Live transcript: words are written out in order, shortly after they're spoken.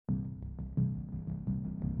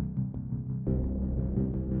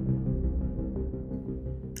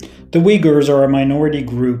The Uyghurs are a minority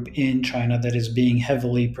group in China that is being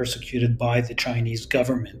heavily persecuted by the Chinese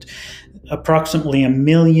government. Approximately 1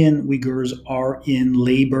 million Uyghurs are in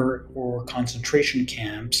labor or concentration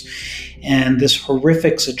camps, and this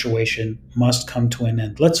horrific situation must come to an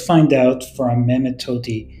end. Let's find out from Mehmet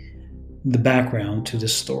Toti the background to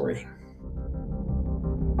this story.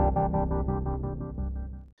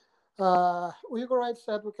 Uyghur Rights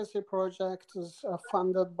Advocacy Project is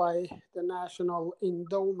funded by the National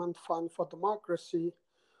Endowment Fund for Democracy,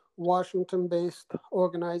 Washington-based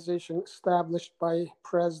organization established by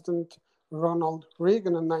President Ronald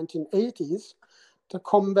Reagan in the 1980s to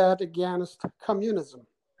combat against communism.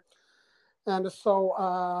 And so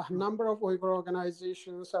a number of Uyghur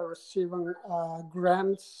organizations are receiving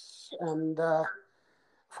grants and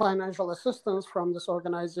financial assistance from this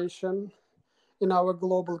organization in our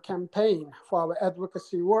global campaign for our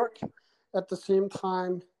advocacy work, at the same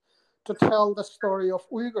time to tell the story of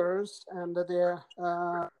Uyghurs and their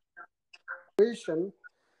situation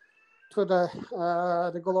to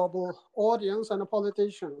the global audience and the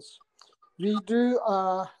politicians. We do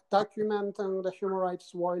documenting the human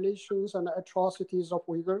rights violations and atrocities of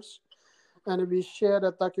Uyghurs, and we share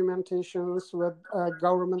the documentations with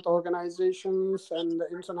government organizations and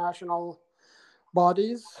international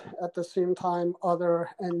bodies, at the same time other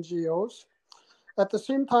NGOs. At the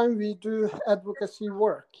same time, we do advocacy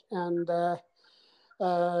work, and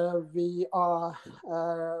we are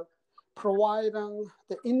providing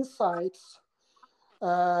the insights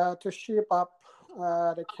to shape up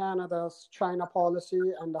the Canada's China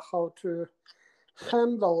policy and how to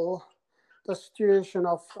handle the situation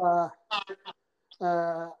of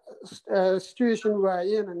situation we're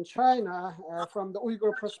in China from the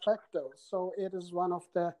Uyghur perspective. So it is one of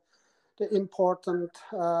the important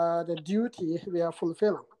the duty we are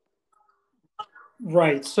fulfilling.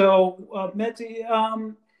 Right. So, Mehdi,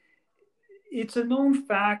 it's a known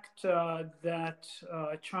fact that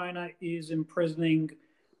China is imprisoning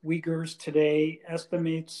Uyghurs today.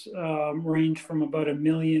 Estimates range from about 1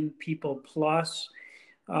 million people plus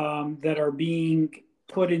that are being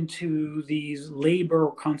put into these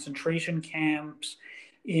labor concentration camps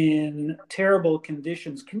in terrible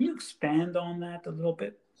conditions. Can you expand on that a little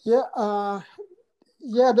bit? Yeah,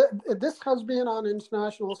 this has been on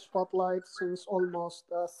international spotlight since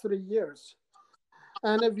almost 3 years.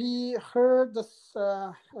 And we heard this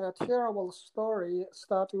terrible story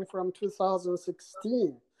starting from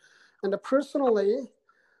 2016. And personally,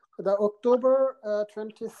 the October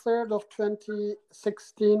 23rd of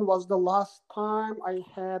 2016 was the last time I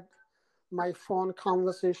had my phone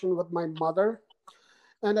conversation with my mother.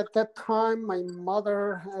 And at that time, my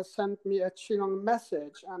mother sent me a chilling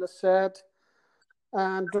message and said,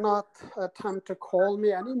 do not attempt to call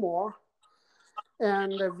me anymore.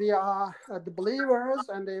 And we are the believers,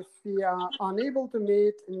 and if we are unable to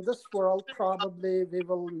meet in this world, probably we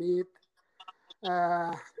will meet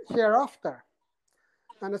hereafter.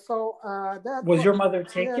 And so that was your mother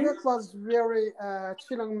taken? Yeah, that was very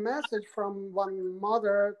chilling message from one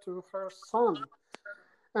mother to her son.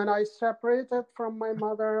 And I separated from my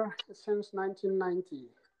mother since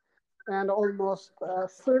 1990, and almost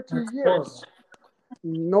 30 That's years.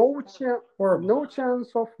 horrible. No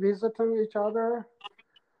chance of visiting each other.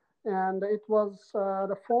 And it was,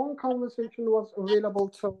 the phone conversation was available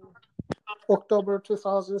till October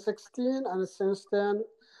 2016. And since then,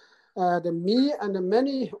 me and the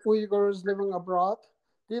many Uyghurs living abroad,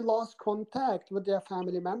 they lost contact with their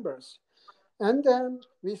family members. And then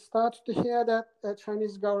we start to hear that the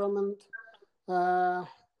Chinese government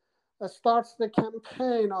starts the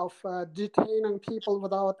campaign of detaining people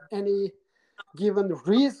without any given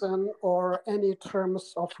reason or any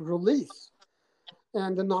terms of release.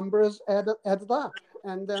 And the numbers added up.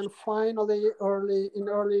 And then finally, early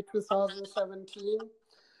 2017,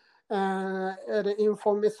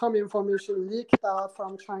 some information leaked out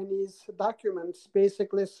from Chinese documents,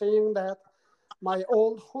 basically saying that my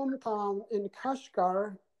old hometown in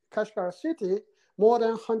Kashgar city, more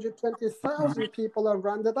than 120,000 people are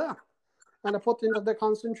rounded up and put into the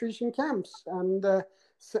concentration camps.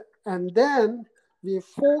 And then we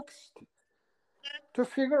focused to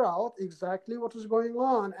figure out exactly what is going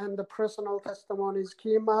on. And the personal testimonies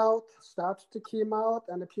started to come out,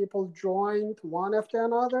 and the people joined one after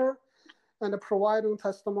another, and providing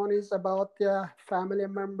testimonies about their family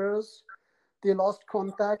members they lost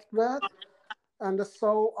contact with. And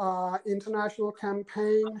so international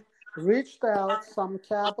campaign reached out some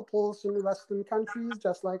capitals in Western countries,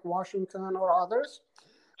 just like Washington or others.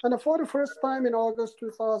 And for the first time in August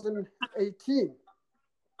 2018,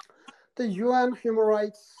 the UN Human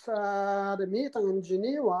Rights the meeting in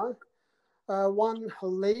Geneva one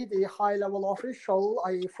lady, high-level official,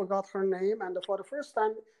 I forgot her name, and for the first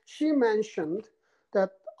time, she mentioned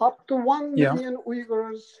that up to 1 Yeah. million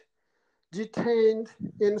Uyghurs detained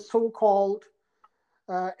in so-called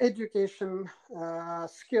education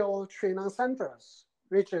skill training centers,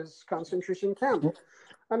 which is concentration camp.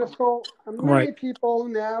 And so Right. many people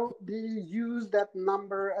now, they use that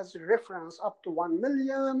number as a reference up to 1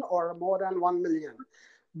 million or more than 1 million.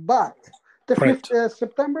 But Right.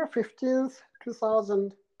 September 15th,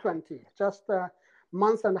 2020, just a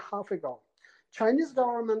month and a half ago, Chinese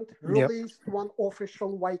government Yep. released one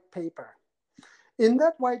official white paper. In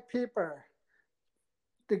that white paper,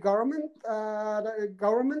 the government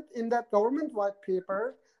in that government white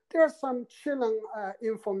paper, there's some chilling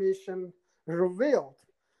information revealed.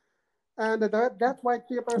 And that white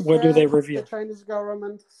paper What do said they the reveal? Chinese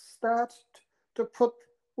government started to put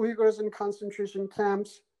Uyghurs in concentration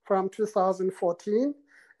camps from 2014,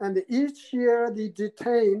 and each year they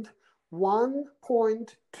detained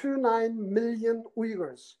 1.29 million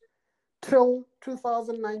Uyghurs till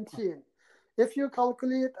 2019. If you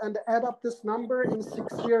calculate and add up this number in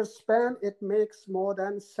 6 years span, it makes more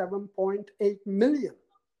than 7.8 million.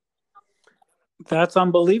 That's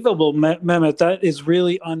unbelievable, Mehmet. That is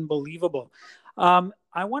really unbelievable.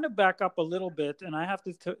 I want to back up a little bit, and I have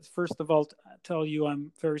to first of all tell you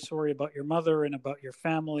I'm very sorry about your mother and about your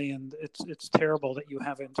family, and it's terrible that you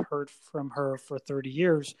haven't heard from her for 30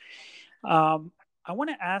 years. I want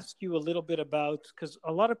to ask you a little bit about, because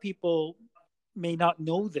a lot of people may not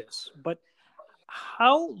know this, but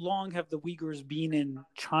how long have the Uyghurs been in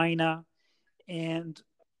China, and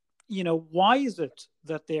why is it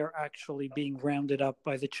that they are actually being rounded up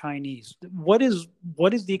by the Chinese? What is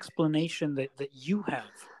the explanation that you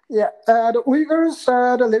have? Yeah, the Uyghurs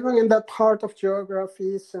are living in that part of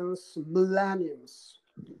geography since millenniums.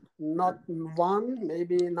 Not one,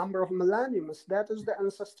 maybe a number of millenniums. That is the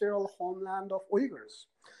ancestral homeland of Uyghurs.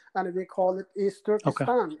 And we call it East Okay.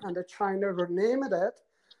 Turkestan. And China renamed it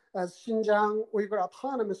as Xinjiang Uyghur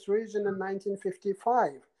Autonomous Region in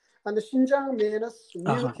 1955. And the Xinjiang means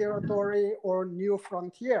new Uh-huh. territory or new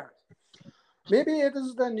frontier. Maybe it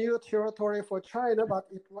is the new territory for China, but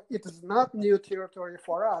it is not new territory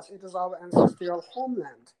for us. It is our ancestral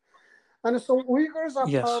homeland. And so Uyghurs are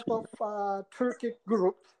Yes. part of Turkic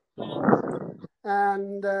group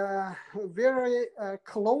and very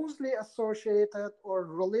closely associated or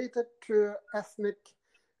related to ethnic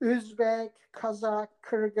Uzbek, Kazakh,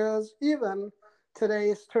 Kyrgyz, even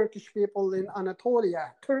today's Turkish people in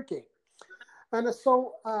Anatolia, Turkey. And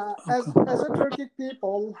so, as a Okay. Turkic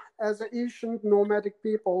people, as an ancient nomadic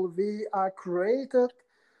people, we are created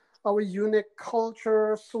our unique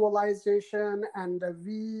culture, civilization, and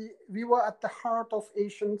we were at the heart of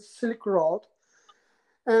ancient Silk Road.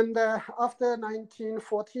 And after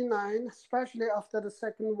 1949, especially after the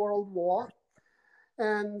Second World War,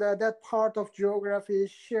 and that part of geography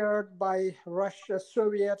is shared by Russia,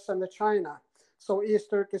 Soviets, and China. So East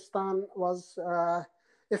Turkestan was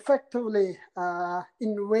effectively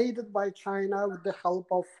invaded by China with the help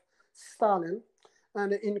of Stalin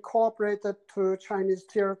and incorporated to Chinese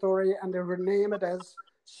territory, and they renamed it as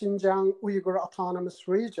Xinjiang Uyghur Autonomous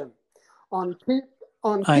Region. On,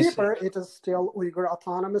 on I see. paper, it is still Uyghur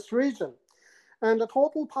Autonomous Region. And the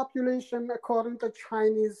total population, according to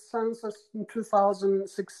Chinese census in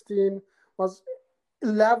 2016, was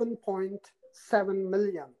 11.7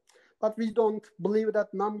 million. But we don't believe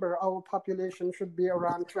that number. Our population should be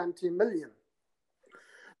around 20 million.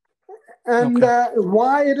 And Okay.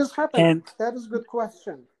 why it is happening? And That is a good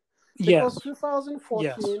question. Because yes. Yes.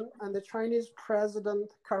 2014, and the Chinese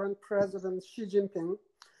president, current president Xi Jinping,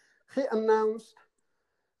 he announced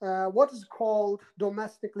what is called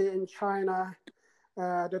domestically in China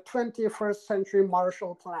the 21st Century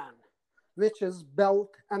Marshall Plan, which is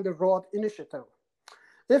Belt and the Road Initiative.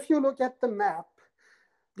 If you look at the map,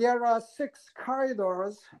 there are 6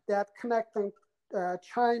 corridors that connect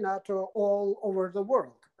China to all over the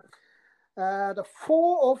world. The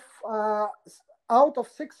 4 out of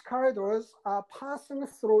 6 corridors are passing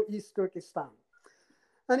through East Turkestan.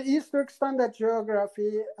 And East Turkestan, that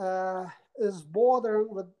geography is bordering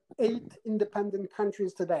with 8 independent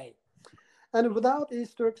countries today. And without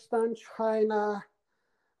East Turkestan, China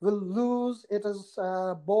will lose its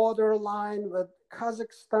borderline with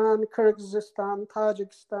Kazakhstan, Kyrgyzstan,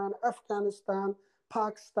 Tajikistan, Afghanistan,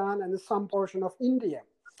 Pakistan, and some portion of India.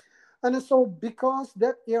 And so because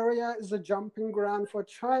that area is a jumping ground for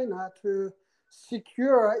China to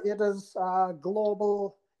secure its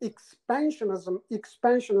global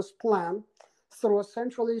expansionist plan through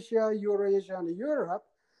Central Asia, Eurasia, and Europe,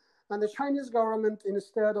 and the Chinese government,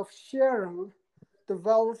 instead of sharing the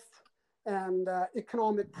wealth and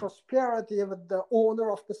economic prosperity with the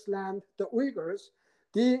owner of this land, the Uyghurs,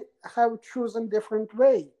 they have chosen different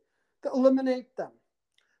way to eliminate them.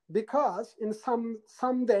 Because in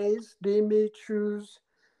some days they may choose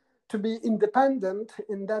to be independent.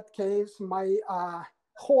 In that case, my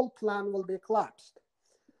whole plan will be collapsed.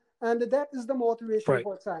 And that is the motivation Right.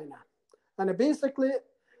 for China. And basically,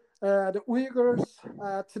 the Uyghurs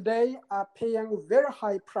today are paying very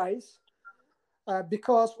high price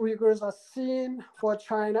because Uyghurs are seen for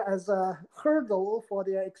China as a hurdle for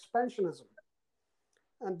their expansionism.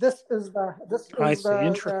 And this I is see.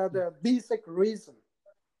 Interesting. the basic reason.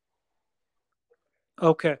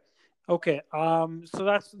 Okay. Okay. So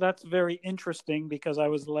that's very interesting because I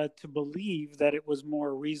was led to believe that it was more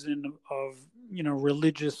a reason of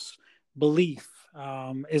religious belief.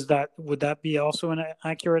 Is that would that be also an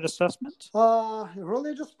accurate assessment?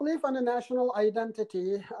 Religious belief and national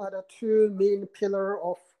identity are the two main pillars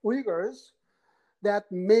of Uyghurs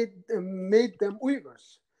that made them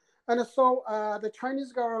Uyghurs. And so the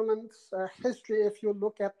Chinese government's history, if you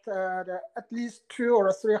look at at least 200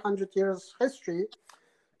 or 300 years history,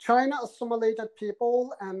 China assimilated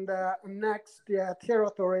people and annexed their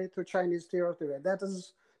territory to Chinese territory. That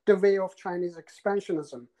is the way of Chinese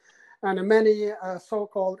expansionism. And many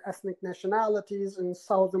so-called ethnic nationalities in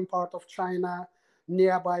southern part of China,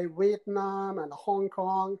 nearby Vietnam and Hong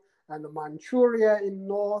Kong and Manchuria in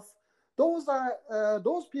north,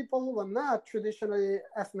 those people were not traditionally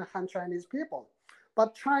ethnic Han Chinese people,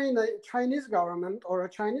 but Chinese government or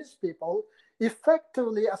Chinese people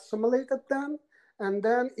effectively assimilated them and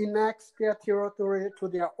then annexed their territory to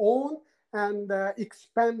their own and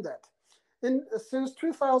expanded. Since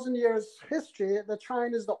 2,000 years history, the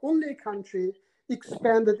China is the only country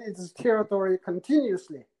expanded its territory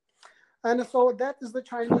continuously. And so that is the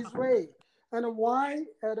Chinese way. And why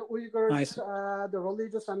the I Uyghurs, see. the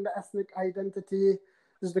religious and the ethnic identity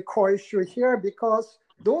is the core issue here, because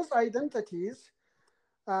those identities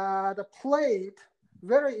played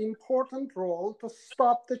very important role to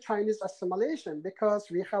stop the Chinese assimilation, because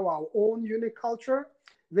we have our own unique culture,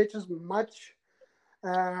 which is much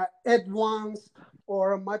advanced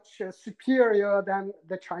or much superior than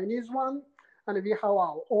the Chinese one. And we have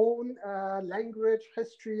our own language,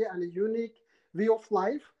 history, and a unique way of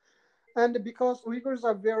life. And because Uyghurs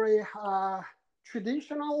are very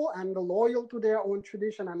traditional and loyal to their own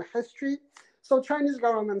tradition and history, so Chinese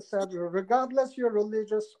government said, regardless you're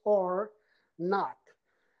religious or not,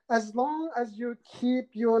 as long as you keep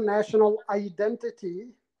your national identity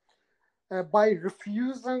by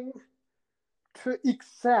refusing to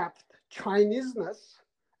accept Chineseness,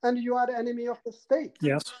 and you are the enemy of the state.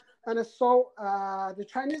 Yes. And so the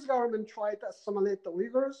Chinese government tried to assimilate the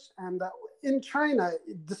Uyghurs. And in China,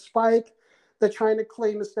 despite the China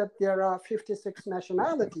claims that there are 56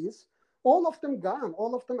 nationalities, all of them gone,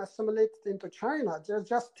 all of them assimilated into China.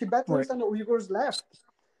 Just Right. Tibetans and Uyghurs left.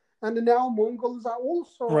 And now Mongols are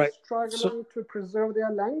also Right. So struggling to preserve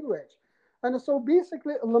their language. And so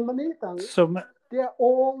basically eliminating so their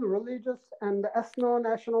own religious and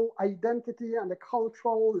ethno-national identity and the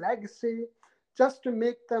cultural legacy just to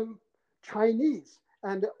make them Chinese.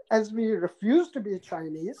 And as we refuse to be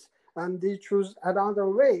Chinese, and they choose another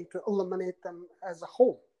way to eliminate them as a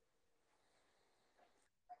whole.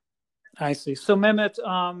 I see. So, Mehmet,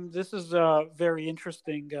 this is a very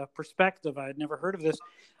interesting perspective. I had never heard of this.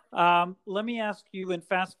 Let me ask you, and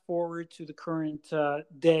fast forward to the current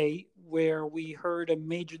day, where we heard a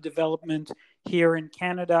major development here in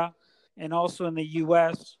Canada and also in the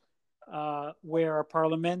U.S., where a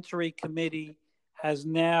parliamentary committee has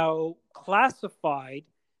now classified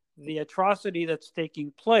the atrocity that's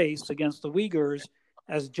taking place against the Uyghurs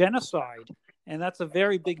as genocide. And that's a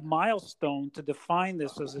very big milestone to define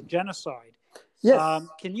this as a genocide. Yes.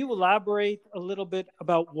 Can you elaborate a little bit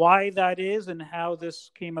about why that is and how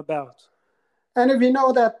this came about? And we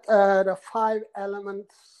know that the five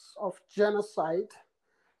elements of genocide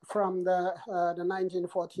from the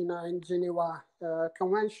 1949 Geneva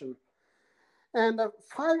Convention. And the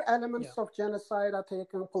five elements Yeah. of genocide are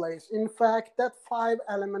taking place. In fact, that five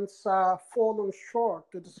elements are falling short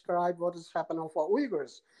to describe what is happening for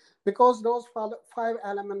Uyghurs, because those five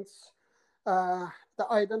elements are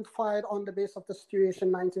identified on the basis of the situation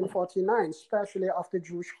in 1949, especially after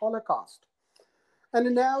Jewish Holocaust.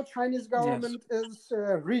 And now Chinese Yes. government is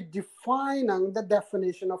redefining the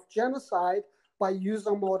definition of genocide by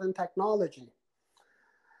using modern technology.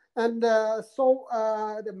 And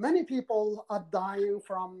many people are dying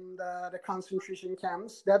from the concentration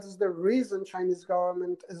camps. That is the reason Chinese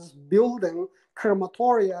government is building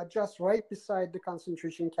crematoria just right beside the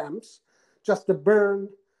concentration camps, just to burn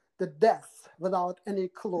the death without any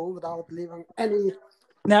clue, without leaving any.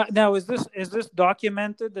 Now, is this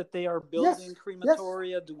documented that they are building Yes, yes,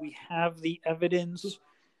 crematoria? Do we have the evidence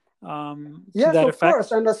to yes, that of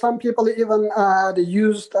course. effect? And some people even they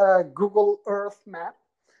used Google Earth map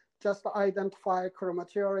just to identify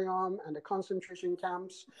crematorium and the concentration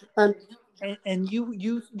camps. And And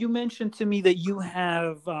you mentioned to me that you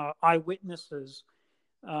have eyewitnesses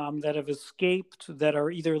that have escaped that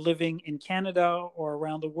are either living in Canada or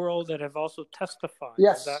around the world that have also testified.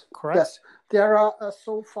 Is that yes, correct? yes, there are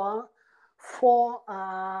so far four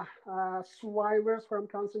survivors from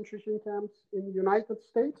concentration camps in the United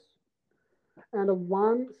States, and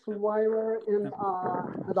one survivor in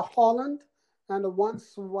the Holland, and one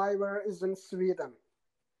survivor is in Sweden.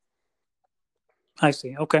 I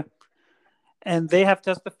see. Okay. And they have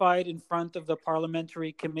testified in front of the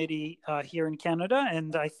parliamentary committee here in Canada,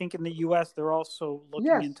 and I think in the U.S. they're also looking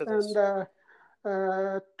Yes, into and this.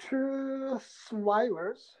 two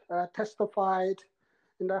survivors testified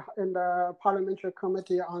in the parliamentary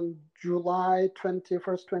committee on July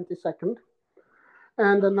 21st, 22nd,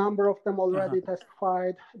 and a number of them Uh-huh. already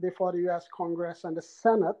testified before the U.S. Congress and the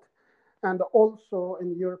Senate, and also in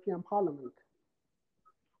the European Parliament.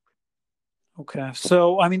 Okay.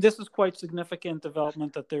 So, I mean, this is quite significant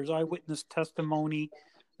development that there's eyewitness testimony,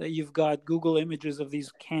 that you've got Google images of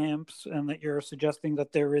these camps, and that you're suggesting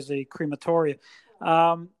that there is a crematoria.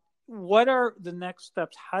 What are the next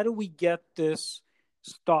steps? How do we get this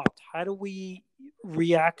stopped? How do we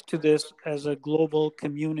react to this as a global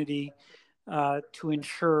community to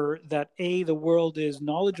ensure that A, the world is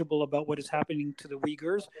knowledgeable about what is happening to the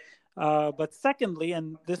Uyghurs, but secondly,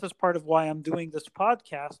 and this is part of why I'm doing this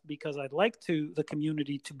podcast, because I'd like to the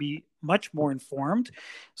community to be much more informed,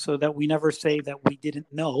 so that we never say that we didn't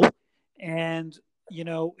know. And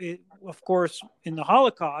of course, in the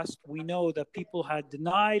Holocaust, we know that people had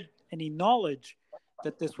denied any knowledge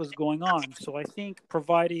that this was going on. So I think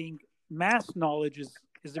providing mass knowledge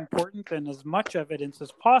is important, and as much evidence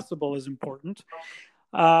as possible is important.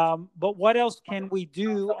 But what else can we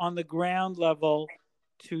do on the ground level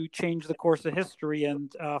to change the course of history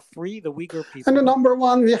and free the Uyghur And the people? number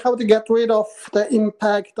one, we have to get rid of the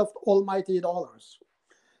impact of almighty dollars.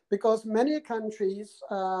 Because many countries,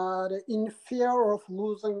 in fear of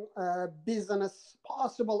losing business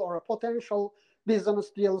possible or potential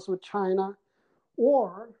business deals with China,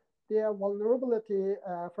 or their vulnerability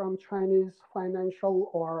from Chinese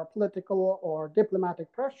financial or political or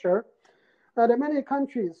diplomatic pressure, the many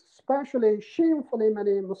countries, especially shamefully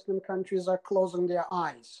many Muslim countries, are closing their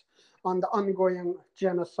eyes on the ongoing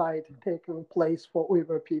genocide taking place for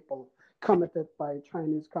Uyghur people committed by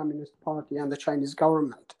Chinese Communist Party and the Chinese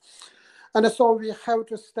government. And so we have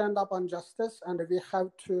to stand up on justice, and uh,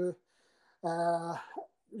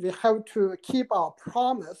 we have to keep our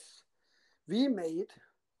promise we made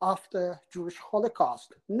after Jewish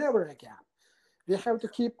Holocaust. Never again. We have to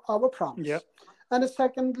keep our promise. Yep. And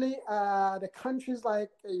secondly, the countries like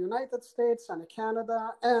the United States and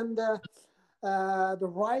Canada and the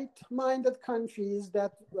right-minded countries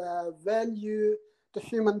that value the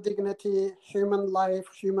human dignity, human life,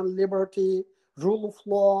 human liberty, rule of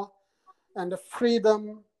law, and the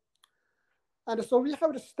freedom. And so we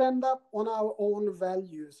have to stand up on our own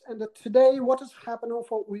values. And today, what is happening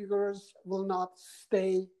for Uyghurs will not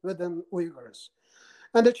stay within Uyghurs.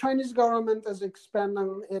 And the Chinese government is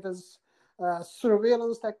expanding its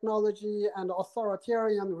surveillance technology and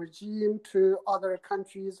authoritarian regime to other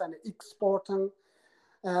countries and exporting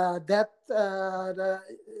the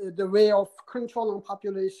way of controlling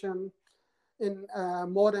population in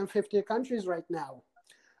more than 50 countries right now.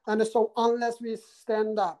 And so unless we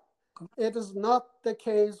stand up, it is not the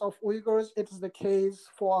case of Uyghurs, it is the case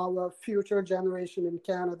for our future generation in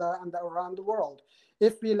Canada and around the world.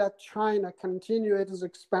 If we let China continue its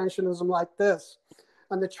expansionism like this,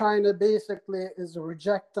 and the China basically is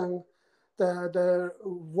rejecting the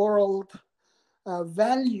world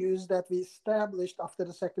values that we established after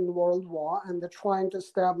the Second World War, and they're trying to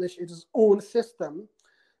establish its own system,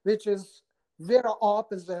 which is very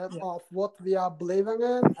opposite Yeah. of what we are believing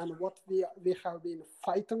in and what we have been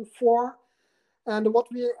fighting for and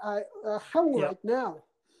what we are having Yeah. right now.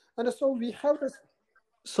 And so we have this.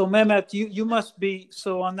 So Mehmet, you must be,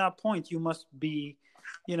 so on that point, you must be,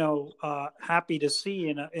 happy to see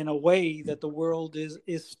in a way that the world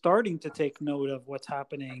is starting to take note of what's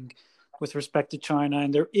happening with respect to China,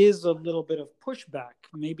 and there is a little bit of pushback.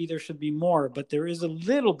 Maybe there should be more, but there is a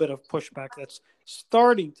little bit of pushback that's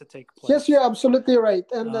starting to take Yes, place. you're absolutely right.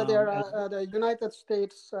 And And the United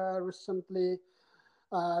States recently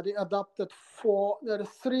they adopted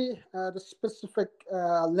three the specific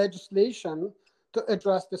legislation to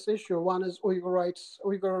address this issue. One is Uyghur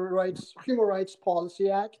Human Rights Policy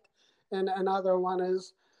Act, and another one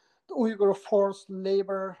is the Uyghur Forced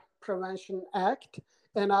Labor Prevention Act.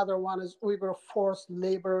 Another one is Uyghur Forced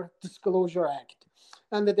Labor Disclosure Act.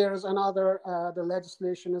 And there's another, the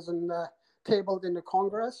legislation is tabled in the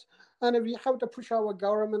Congress. And we have to push our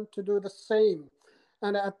government to do the same.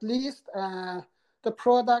 And at least the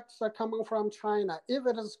products are coming from China. If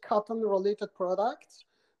it is cotton-related products,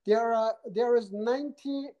 there is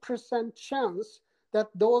 90% chance that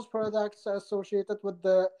those products are associated with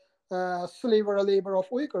the slavery labor of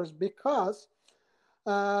Uyghurs, because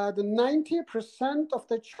the 90% of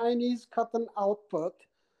the Chinese cotton output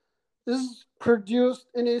is produced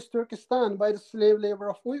in East Turkestan by the slave labor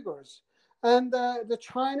of Uyghurs. And the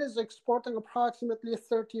China is exporting approximately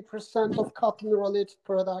 30% of cotton-related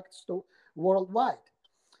products to worldwide.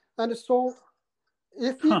 And so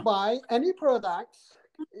if we buy any products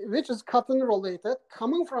which is cotton-related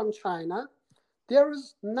coming from China, there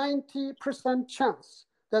is 90% chance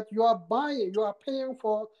that you are paying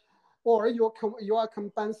for, or you are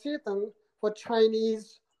compensating for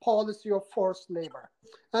Chinese policy of forced labor.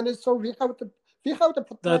 And so we have to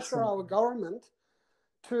put pressure on our government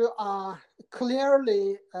to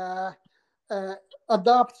clearly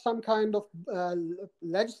adopt some kind of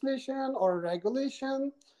legislation or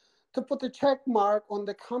regulation to put a check mark on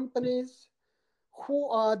the companies who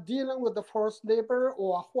are dealing with the forced labor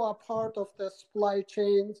or who are part of the supply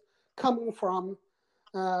chains coming from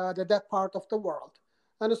that part of the world.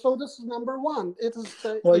 And so this is number one. It is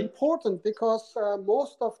important because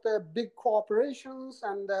most of the big corporations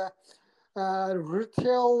and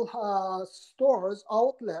retail stores,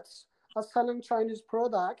 outlets are selling Chinese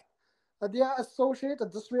product. They are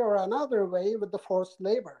associated this way or another way with the forced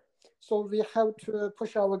labor. So we have to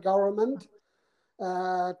push our government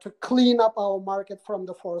to clean up our market from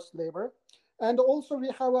the forced labor. And also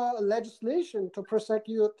we have a legislation to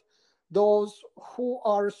prosecute those who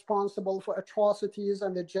are responsible for atrocities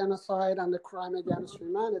and the genocide and the crime against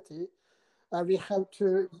humanity. We have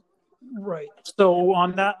to... Right. So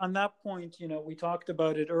on that point, we talked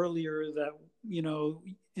about it earlier that,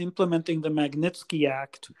 implementing the Magnitsky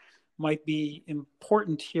Act might be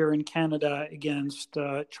important here in Canada against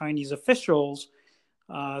Chinese officials,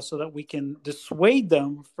 so that we can dissuade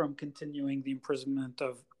them from continuing the imprisonment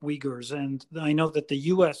of Uyghurs. And I know that the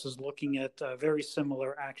U.S. is looking at very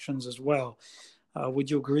similar actions as well. Would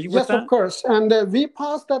you agree with that? Yes, of course. And we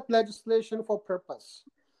passed that legislation for purpose.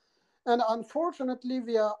 And unfortunately,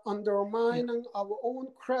 we are undermining our own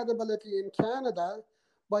credibility in Canada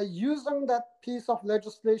by using that piece of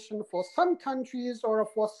legislation for some countries or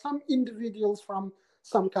for some individuals from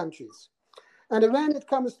some countries. And when it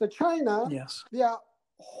comes to China, we are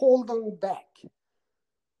holding back.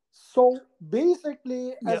 So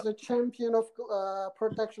basically, as a champion of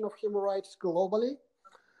protection of human rights globally,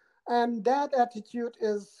 and that attitude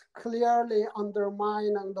is clearly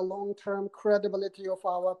undermining the long-term credibility of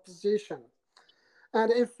our position.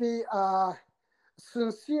 And if we are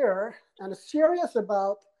sincere and serious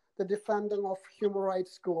about the defending of human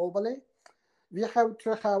rights globally, we have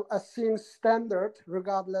to have a same standard,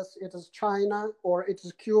 regardless it is China or it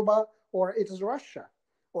is Cuba or it is Russia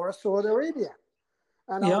or Saudi Arabia.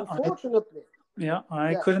 And unfortunately...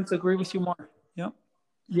 I couldn't agree with you more.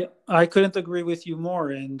 Yeah, I couldn't agree with you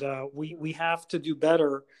more. And we have to do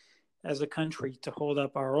better as a country to hold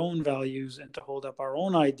up our own values and to hold up our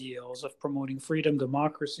own ideals of promoting freedom,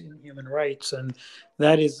 democracy, and human rights. And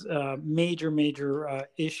that is a major, major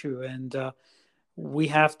issue. And we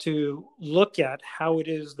have to look at how it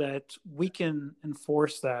is that we can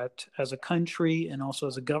enforce that as a country and also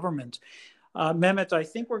as a government. Mehmet, I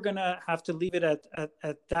think we're going to have to leave it at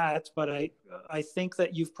that, but I think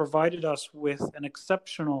that you've provided us with an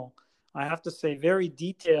exceptional, I have to say, very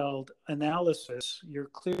detailed analysis. You're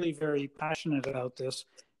clearly very passionate about this,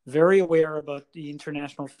 very aware about the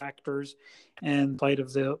international factors and plight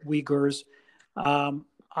of the Uyghurs.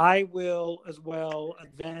 I will as well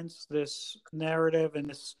advance this narrative and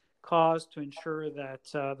this cause to ensure that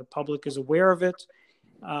the public is aware of it.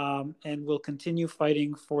 And will continue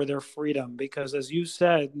fighting for their freedom, because as you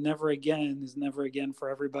said, never again is never again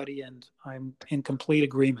for everybody, and I'm in complete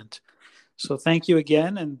agreement. So thank you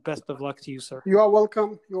again, and best of luck to you, sir. You are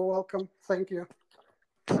welcome. You're welcome. Thank you.